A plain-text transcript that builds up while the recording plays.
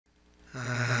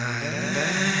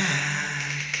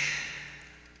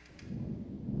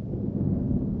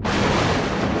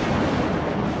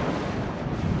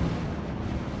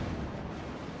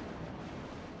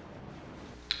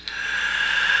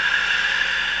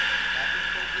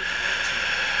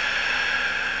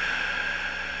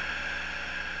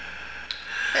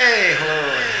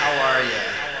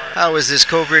How is this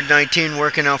COVID-19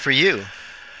 working out for you?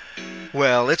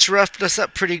 Well, it's roughed us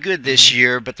up pretty good this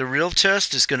year, but the real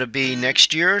test is going to be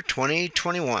next year,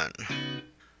 2021.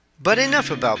 But enough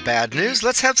about bad news,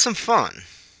 let's have some fun.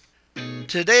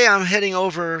 Today I'm heading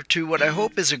over to what I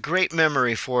hope is a great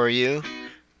memory for you.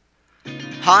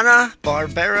 Hanna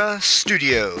Barbera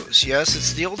Studios. Yes,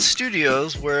 it's the old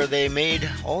studios where they made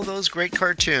all those great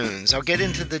cartoons. I'll get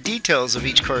into the details of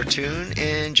each cartoon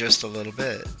in just a little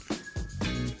bit.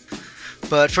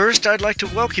 But first, I'd like to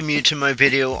welcome you to my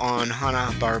video on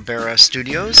Hanna Barbera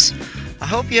Studios. I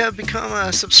hope you have become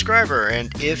a subscriber, and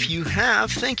if you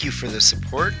have, thank you for the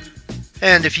support.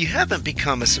 And if you haven't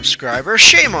become a subscriber,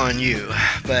 shame on you.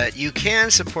 But you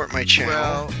can support my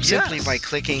channel simply by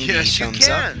clicking the thumbs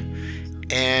up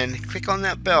and click on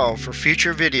that bell for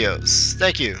future videos.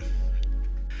 Thank you.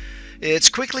 It's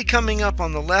quickly coming up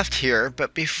on the left here,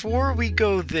 but before we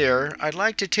go there, I'd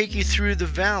like to take you through the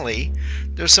valley.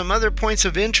 There's some other points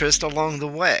of interest along the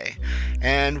way.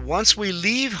 And once we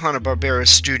leave Hanna Barbera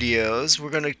Studios,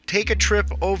 we're going to take a trip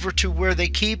over to where they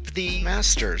keep the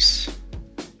masters.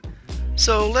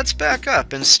 So let's back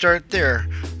up and start there.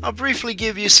 I'll briefly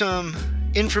give you some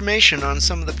information on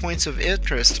some of the points of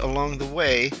interest along the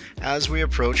way as we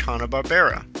approach Hanna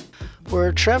Barbera.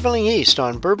 We're traveling east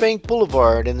on Burbank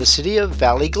Boulevard in the city of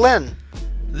Valley Glen.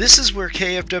 This is where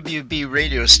KFWB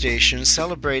radio station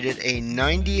celebrated a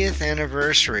 90th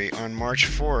anniversary on March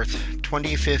 4th,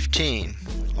 2015,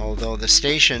 although the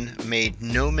station made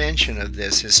no mention of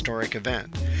this historic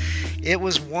event. It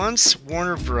was once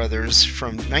Warner Brothers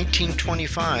from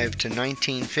 1925 to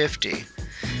 1950.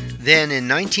 Then in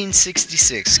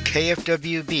 1966,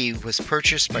 KFWB was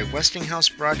purchased by Westinghouse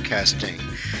Broadcasting,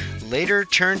 later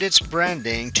turned its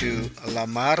branding to La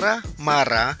Mara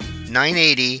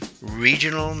 980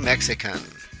 Regional Mexican.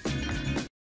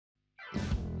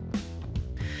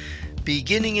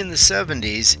 Beginning in the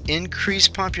 70s,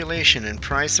 increased population and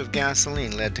price of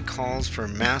gasoline led to calls for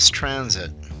mass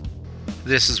transit.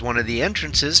 This is one of the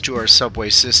entrances to our subway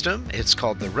system. It's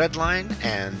called the Red Line,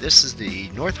 and this is the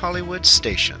North Hollywood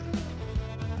station.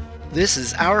 This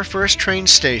is our first train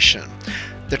station.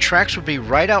 The tracks would be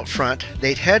right out front.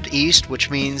 They'd head east,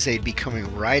 which means they'd be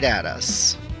coming right at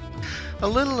us. A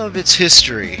little of its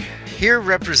history. Here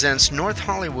represents North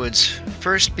Hollywood's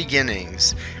first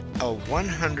beginnings, a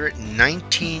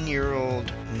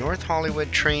 119-year-old North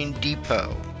Hollywood train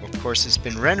depot. Of course, it's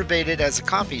been renovated as a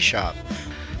coffee shop.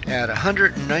 At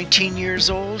 119 years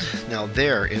old, now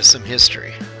there is some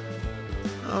history.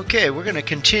 Okay, we're going to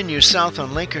continue south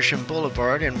on Lankershim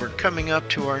Boulevard, and we're coming up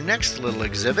to our next little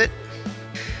exhibit.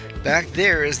 Back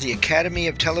there is the Academy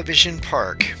of Television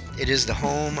Park. It is the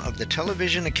home of the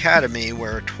Television Academy,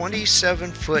 where a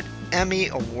 27-foot Emmy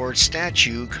Award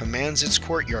statue commands its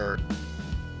courtyard.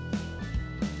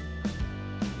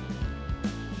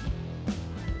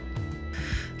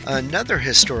 Another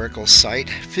historical site,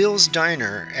 Phil's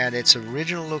Diner, at its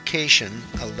original location,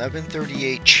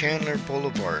 1138 Chandler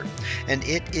Boulevard, and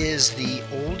it is the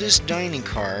oldest dining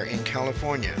car in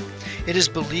California. It is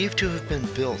believed to have been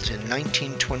built in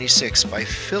 1926 by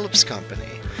Phillips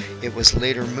Company. It was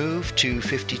later moved to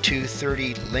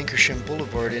 5230 Lankershim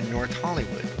Boulevard in North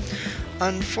Hollywood.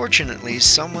 Unfortunately,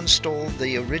 someone stole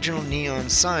the original neon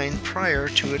sign prior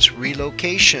to its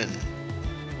relocation.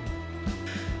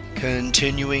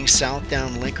 Continuing south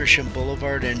down Lankershim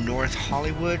Boulevard in North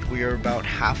Hollywood, we are about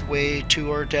halfway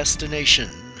to our destination.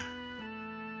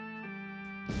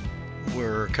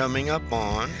 We're coming up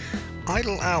on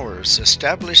Idle Hours,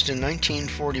 established in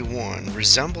 1941,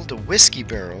 resembled a whiskey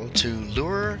barrel to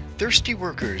lure thirsty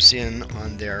workers in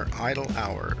on their idle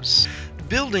hours.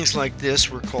 Buildings like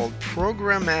this were called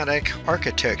programmatic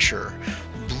architecture,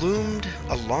 bloomed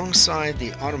alongside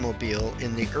the automobile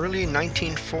in the early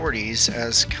 1940s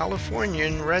as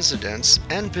Californian residents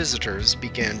and visitors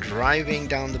began driving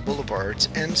down the boulevards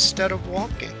instead of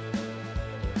walking.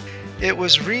 It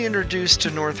was reintroduced to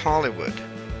North Hollywood.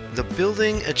 The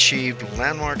building achieved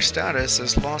landmark status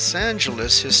as Los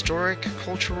Angeles Historic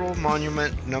Cultural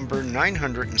Monument number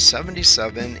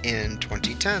 977 in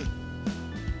 2010.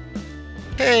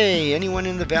 Hey, anyone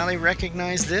in the valley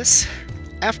recognize this?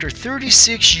 After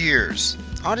 36 years,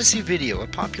 Odyssey Video, a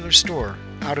popular store,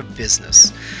 out of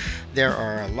business. There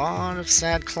are a lot of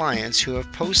sad clients who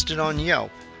have posted on Yelp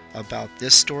about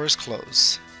this store's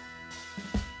close.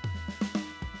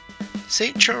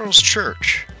 St. Charles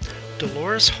Church.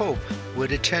 Dolores Hope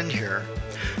would attend here.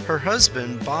 Her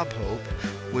husband, Bob Hope,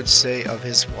 would say of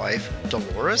his wife,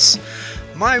 Dolores,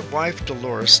 "My wife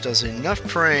Dolores does enough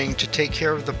praying to take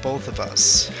care of the both of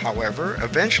us." However,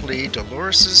 eventually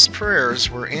Dolores's prayers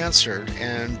were answered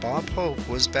and Bob Hope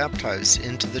was baptized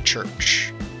into the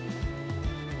church.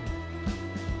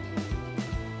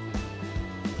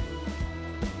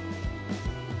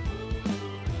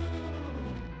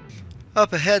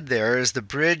 Up ahead there is the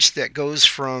bridge that goes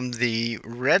from the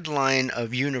red line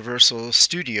of Universal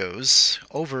Studios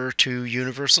over to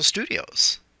Universal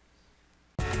Studios.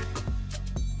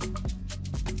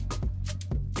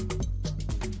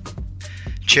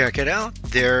 Check it out.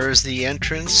 There's the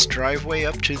entrance driveway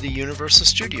up to the Universal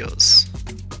Studios.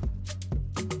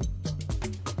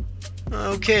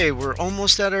 Okay, we're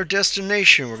almost at our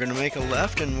destination. We're going to make a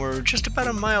left and we're just about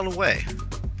a mile away.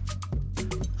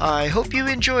 I hope you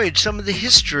enjoyed some of the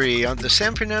history of the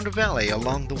San Fernando Valley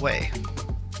along the way.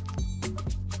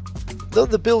 Though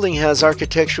the building has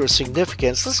architectural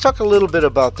significance, let's talk a little bit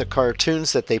about the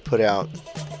cartoons that they put out.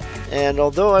 And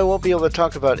although I won't be able to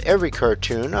talk about every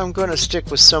cartoon, I'm going to stick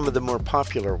with some of the more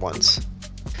popular ones.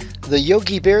 The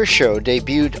Yogi Bear Show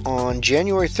debuted on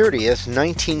January 30th,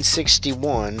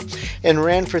 1961 and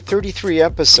ran for 33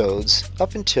 episodes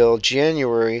up until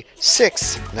January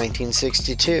 6,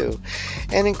 1962,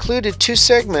 and included 2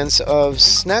 segments of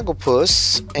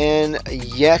Snagglepuss and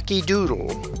Yacky Doodle.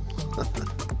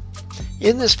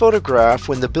 In this photograph,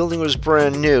 when the building was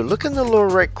brand new, look in the lower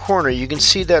right corner, you can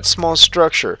see that small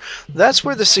structure. That's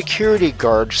where the security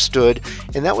guard stood,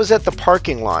 and that was at the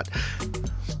parking lot.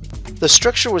 The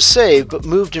structure was saved but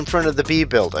moved in front of the B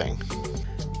building.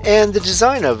 And the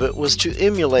design of it was to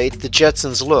emulate the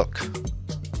Jetsons' look.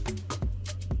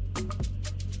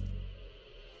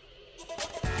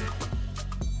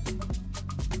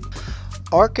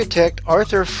 Architect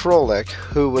Arthur Froelich,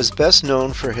 who was best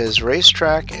known for his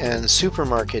racetrack and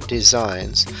supermarket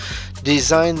designs,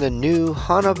 designed the new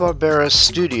Hanna Barbera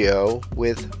studio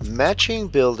with matching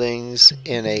buildings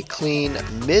in a clean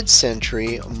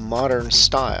mid-century modern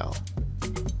style.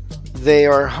 They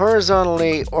are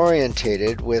horizontally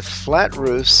orientated with flat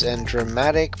roofs and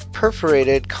dramatic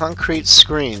perforated concrete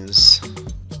screens.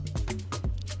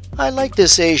 I like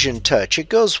this Asian touch. It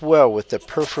goes well with the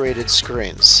perforated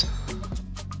screens.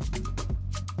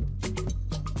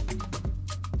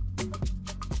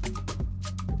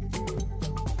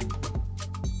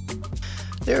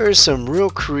 There is some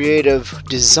real creative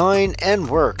design and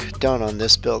work done on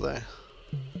this building.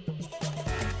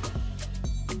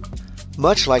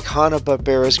 Much like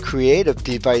Hanna-Barbera's creative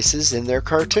devices in their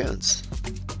cartoons.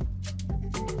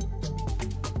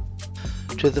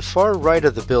 To the far right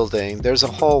of the building, there's a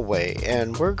hallway,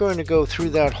 and we're going to go through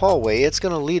that hallway. It's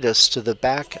going to lead us to the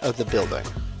back of the building.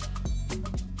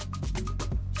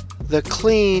 The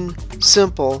clean,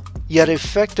 simple, yet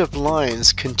effective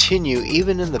lines continue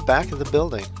even in the back of the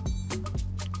building.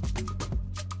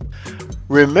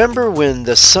 Remember when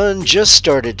the sun just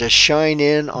started to shine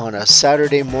in on a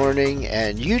Saturday morning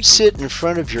and you'd sit in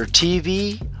front of your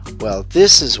TV? Well,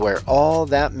 this is where all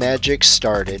that magic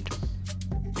started.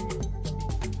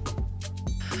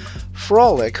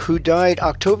 Froelich, who died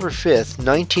October 5th,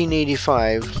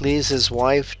 1985, leaves his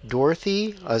wife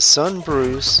Dorothy, a son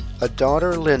Bruce, a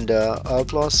daughter Linda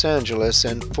of Los Angeles,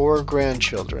 and 4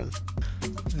 grandchildren.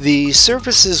 The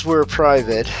services were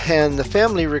private, and the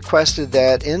family requested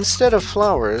that instead of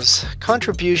flowers,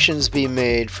 contributions be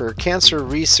made for cancer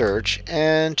research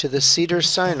and to the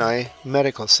Cedars-Sinai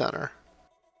Medical Center.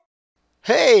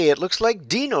 Hey, it looks like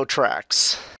Dino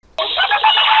tracks.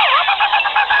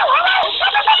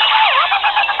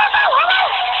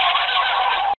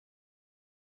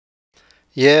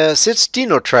 Yes, it's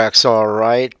Dino tracks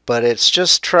alright, but it's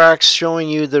just tracks showing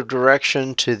you the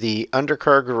direction to the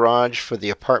undercar garage for the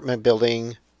apartment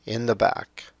building in the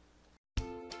back.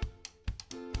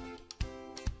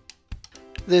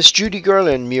 This Judy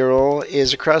Garland mural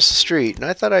is across the street, and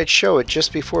I thought I'd show it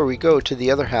just before we go to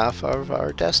the other half of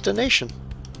our destination.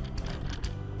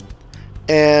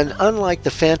 And unlike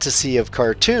the fantasy of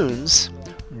cartoons,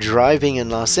 driving in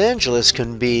Los Angeles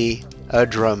can be a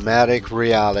dramatic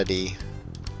reality.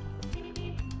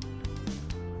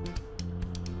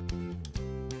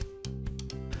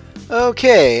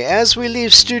 Okay, as we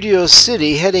leave Studio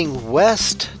City heading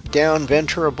west down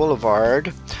Ventura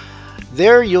Boulevard,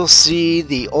 there you'll see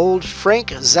the old Frank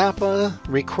Zappa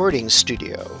recording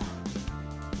studio.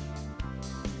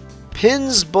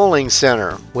 Pinn's Bowling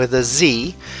Center, with a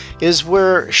Z, is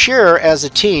where Cher as a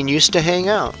teen used to hang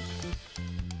out.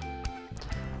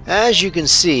 As you can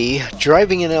see,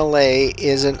 driving in LA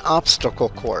is an obstacle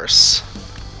course.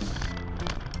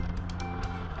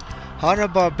 Hanna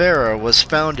Barbera was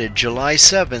founded July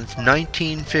 7,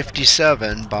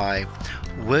 1957 by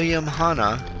William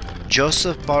Hanna,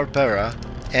 Joseph Barbera,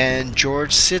 and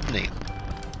George Sidney.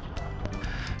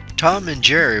 Tom and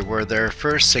Jerry were their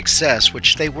first success,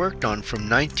 which they worked on from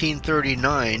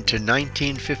 1939 to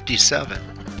 1957.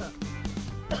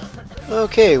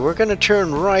 Okay, we're going to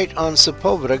turn right on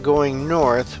Sepulveda going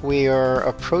north. We are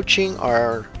approaching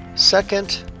our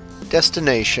second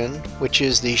destination, which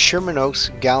is the Sherman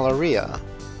Oaks Galleria.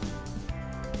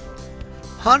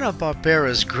 Hanna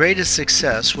Barbera's greatest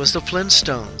success was the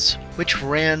Flintstones, which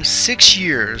ran 6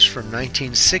 years from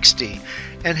 1960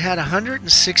 and had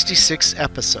 166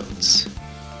 episodes.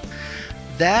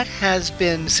 That has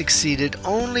been succeeded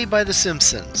only by The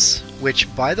Simpsons,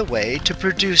 which, by the way, to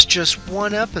produce just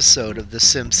one episode of The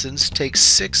Simpsons takes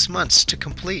 6 months to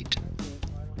complete.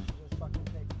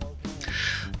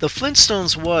 The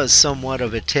Flintstones was somewhat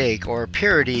of a take or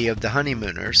parody of the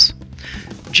Honeymooners.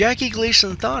 Jackie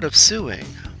Gleason thought of suing,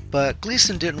 but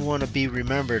Gleason didn't want to be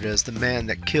remembered as the man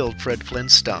that killed Fred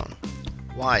Flintstone.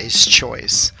 Wise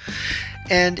choice.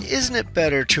 And isn't it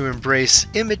better to embrace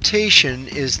imitation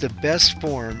is the best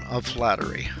form of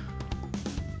flattery?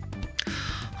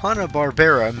 Hanna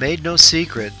Barbera made no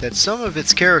secret that some of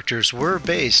its characters were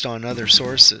based on other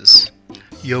sources.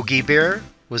 Yogi Bear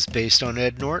was based on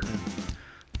Ed Norton.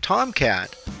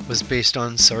 Tomcat was based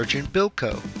on Sergeant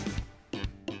Bilko.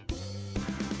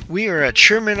 We are at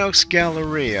Sherman Oaks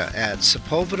Galleria at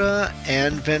Sepulveda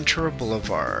and Ventura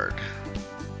Boulevard.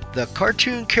 The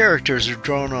cartoon characters are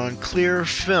drawn on clear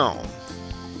film,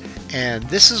 and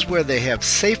this is where they have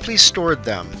safely stored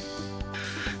them.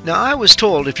 Now, I was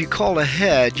told if you call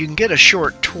ahead, you can get a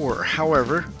short tour.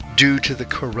 However, due to the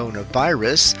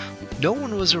coronavirus, no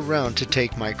one was around to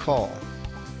take my call,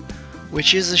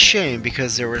 which is a shame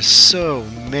because there were so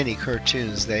many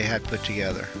cartoons they had put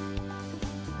together.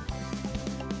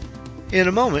 In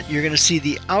a moment, you're going to see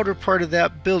the outer part of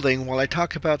that building while I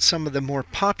talk about some of the more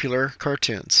popular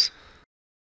cartoons.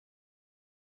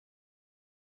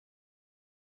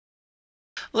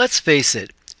 Let's face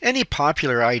it, any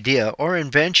popular idea or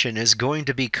invention is going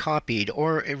to be copied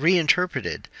or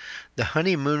reinterpreted. The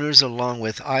Honeymooners, along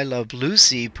with I Love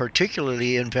Lucy,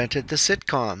 particularly invented the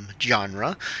sitcom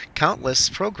genre. Countless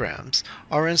programs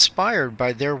are inspired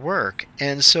by their work,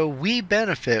 and so we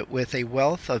benefit with a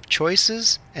wealth of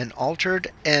choices and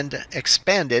altered and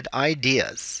expanded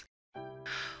ideas.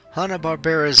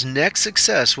 Hanna-Barbera's next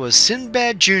success was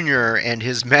Sinbad Jr. and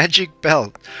His Magic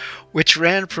Belt, which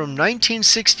ran from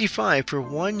 1965 for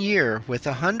 1 year with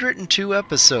 102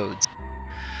 episodes.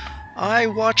 I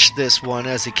watched this one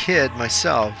as a kid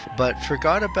myself, but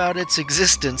forgot about its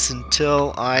existence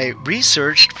until I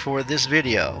researched for this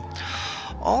video.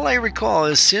 All I recall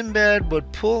is Sinbad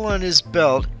would pull on his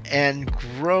belt and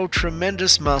grow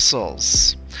tremendous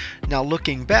muscles. Now,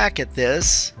 looking back at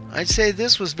this, I'd say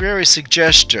this was very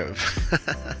suggestive.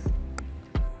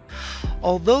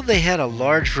 Although they had a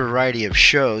large variety of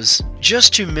shows,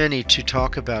 just too many to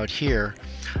talk about here,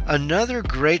 another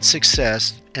great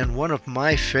success and one of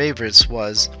my favorites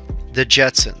was The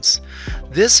Jetsons.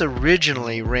 This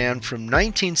originally ran from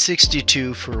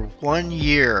 1962 for 1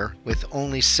 year with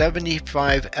only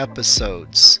 75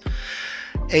 episodes.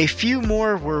 A few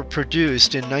more were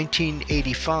produced in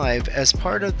 1985 as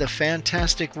part of the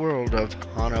fantastic world of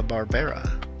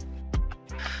Hanna-Barbera.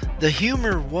 The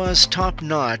humor was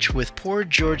top-notch, with poor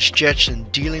George Jetson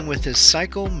dealing with his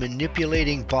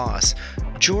psycho-manipulating boss.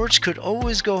 George could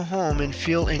always go home and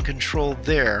feel in control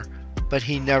there, but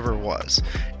he never was,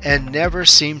 and never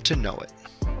seemed to know it.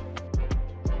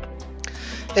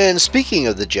 And speaking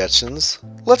of the Jetsons,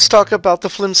 let's talk about the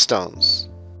Flintstones.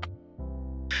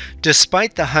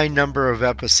 Despite the high number of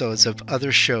episodes of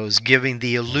other shows giving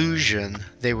the illusion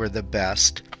they were the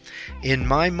best, in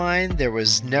my mind there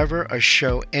was never a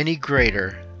show any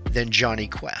greater than Jonny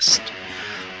Quest.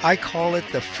 I call it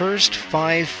the first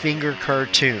five-finger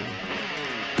cartoon.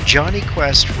 Jonny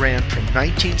Quest ran from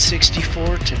 1964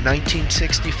 to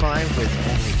 1965 with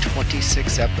only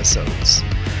 26 episodes.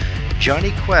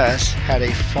 Jonny Quest had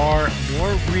a far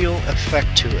more real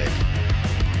effect to it,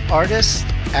 artist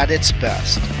at its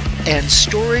best, and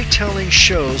storytelling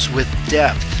shows with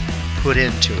depth put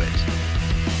into it.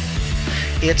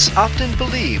 It's often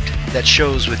believed that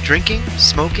shows with drinking,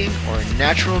 smoking, or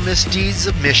natural misdeeds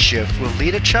of mischief will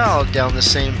lead a child down the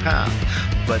same path,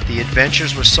 but the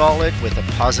adventures were solid with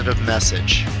a positive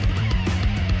message.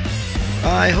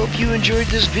 I hope you enjoyed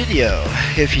this video.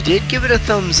 If you did, give it a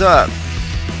thumbs up.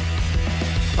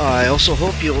 I also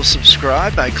hope you'll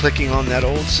subscribe by clicking on that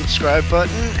old subscribe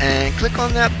button and click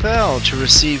on that bell to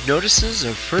receive notices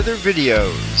of further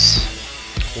videos.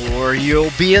 Or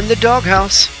you'll be in the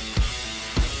doghouse.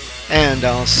 And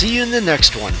I'll see you in the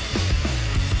next one.